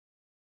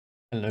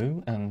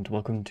Hello and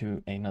welcome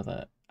to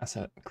another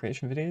asset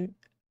creation video.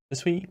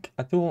 This week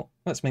I thought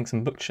let's make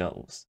some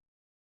bookshelves.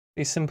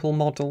 A simple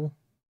model,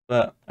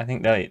 but I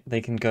think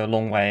they can go a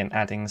long way in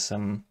adding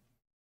some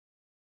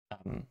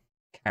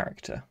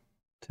character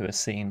to a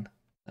scene.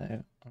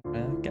 So I'm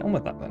gonna get on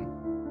with that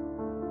then.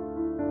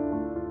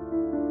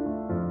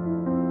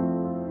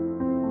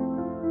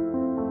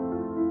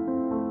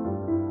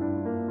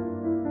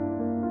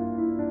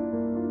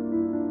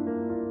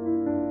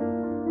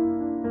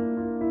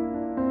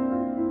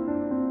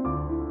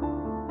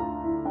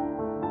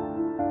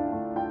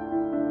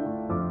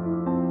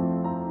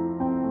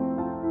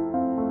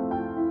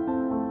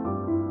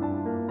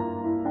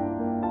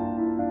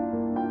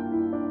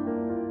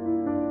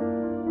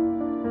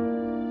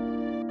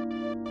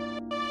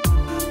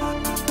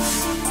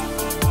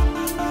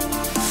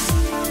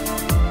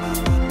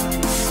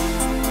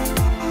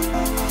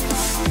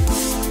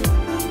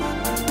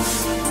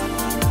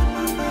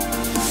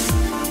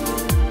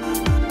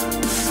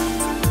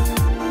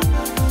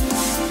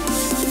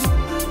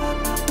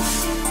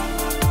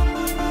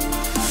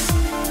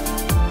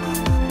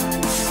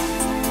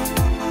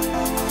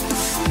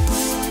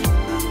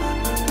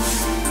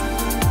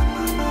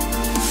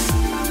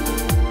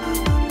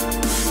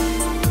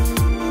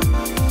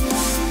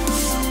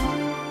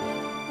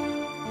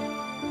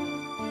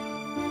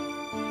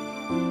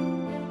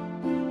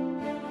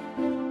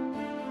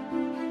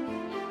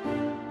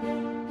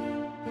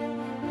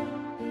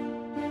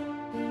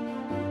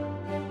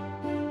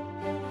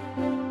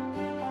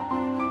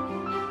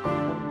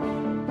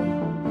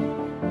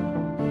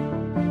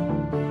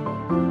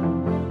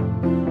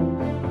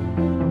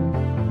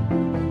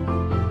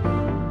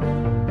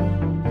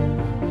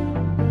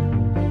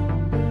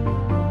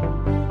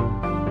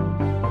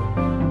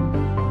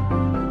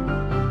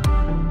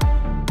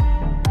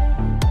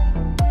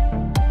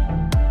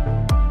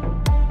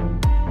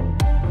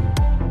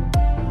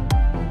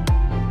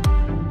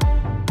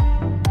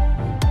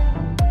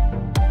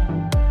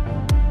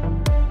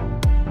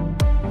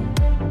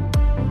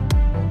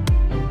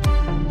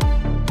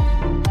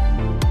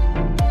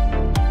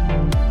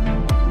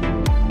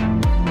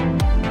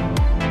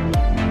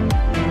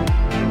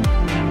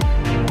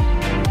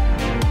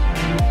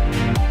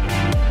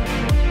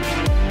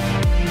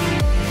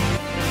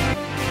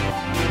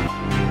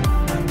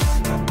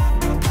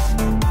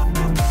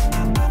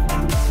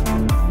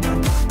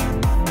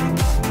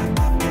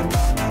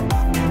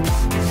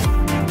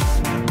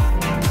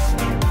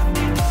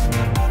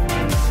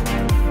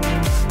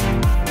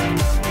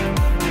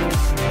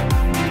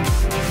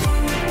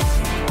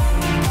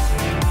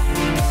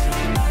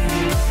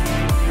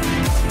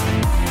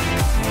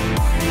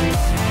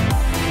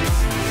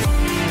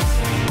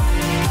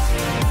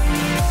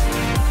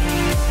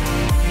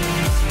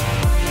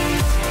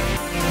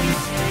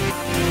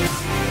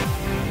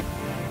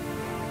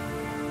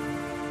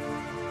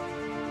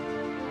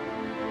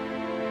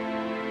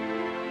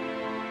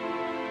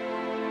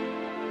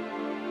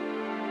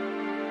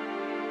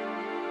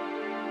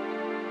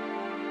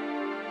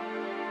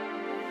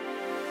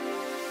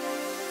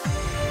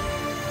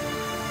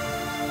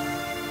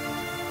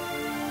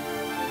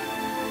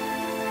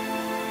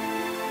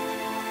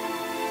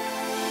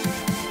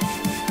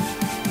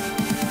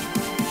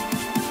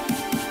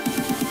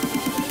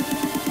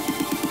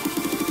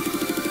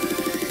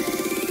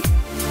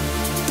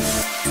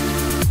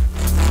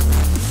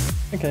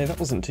 Okay, that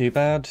wasn't too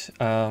bad.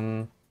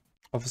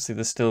 Obviously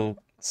there's still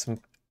some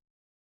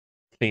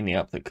cleaning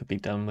up that could be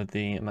done with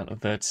the amount of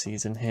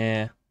vertices in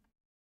here.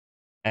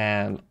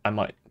 And I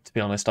might, to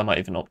be honest, I might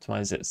even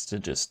optimize it to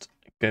just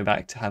go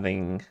back to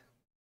having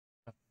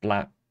a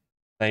flat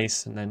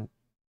face and then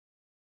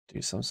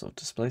do some sort of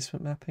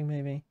displacement mapping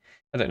maybe.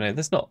 I don't know,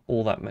 there's not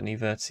all that many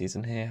vertices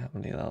in here. How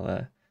many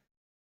are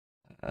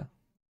there?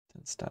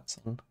 Stats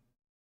on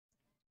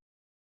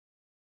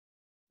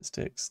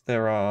sticks.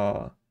 There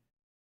are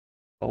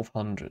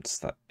 1200s,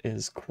 that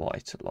is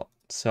quite a lot.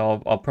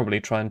 So I'll probably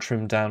try and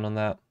trim down on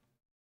that.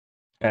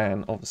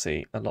 And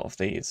obviously a lot of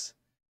these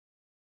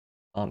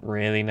aren't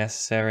really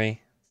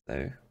necessary,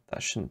 so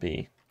that shouldn't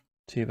be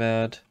too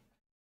bad.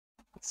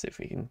 Let's see if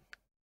we can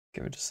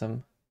get rid of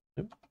some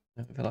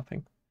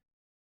overlapping.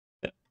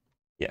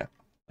 Yeah,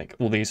 like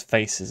all these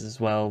faces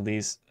as well,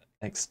 these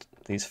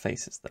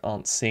faces that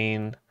aren't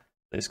seen,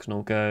 those can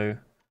all go.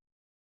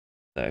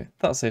 So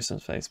that'll save some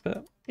space,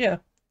 but yeah,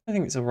 I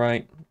think it's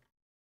alright.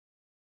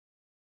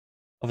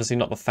 Obviously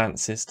not the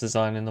fanciest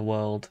design in the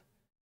world.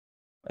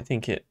 I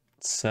think it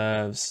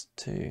serves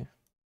to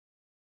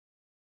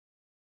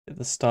fit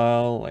the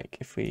style. Like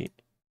if we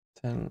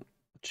turn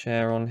the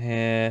chair on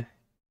here,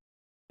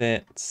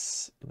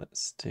 fits.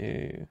 Let's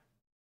do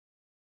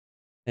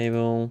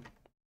table.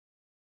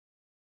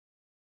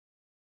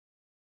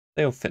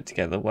 They all fit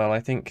together well,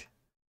 I think.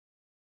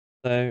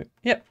 So,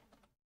 yep.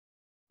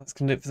 That's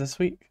going to do it for this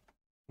week.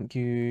 Thank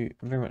you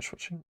very much for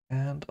watching,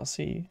 and I'll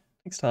see you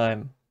next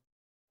time.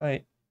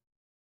 Bye.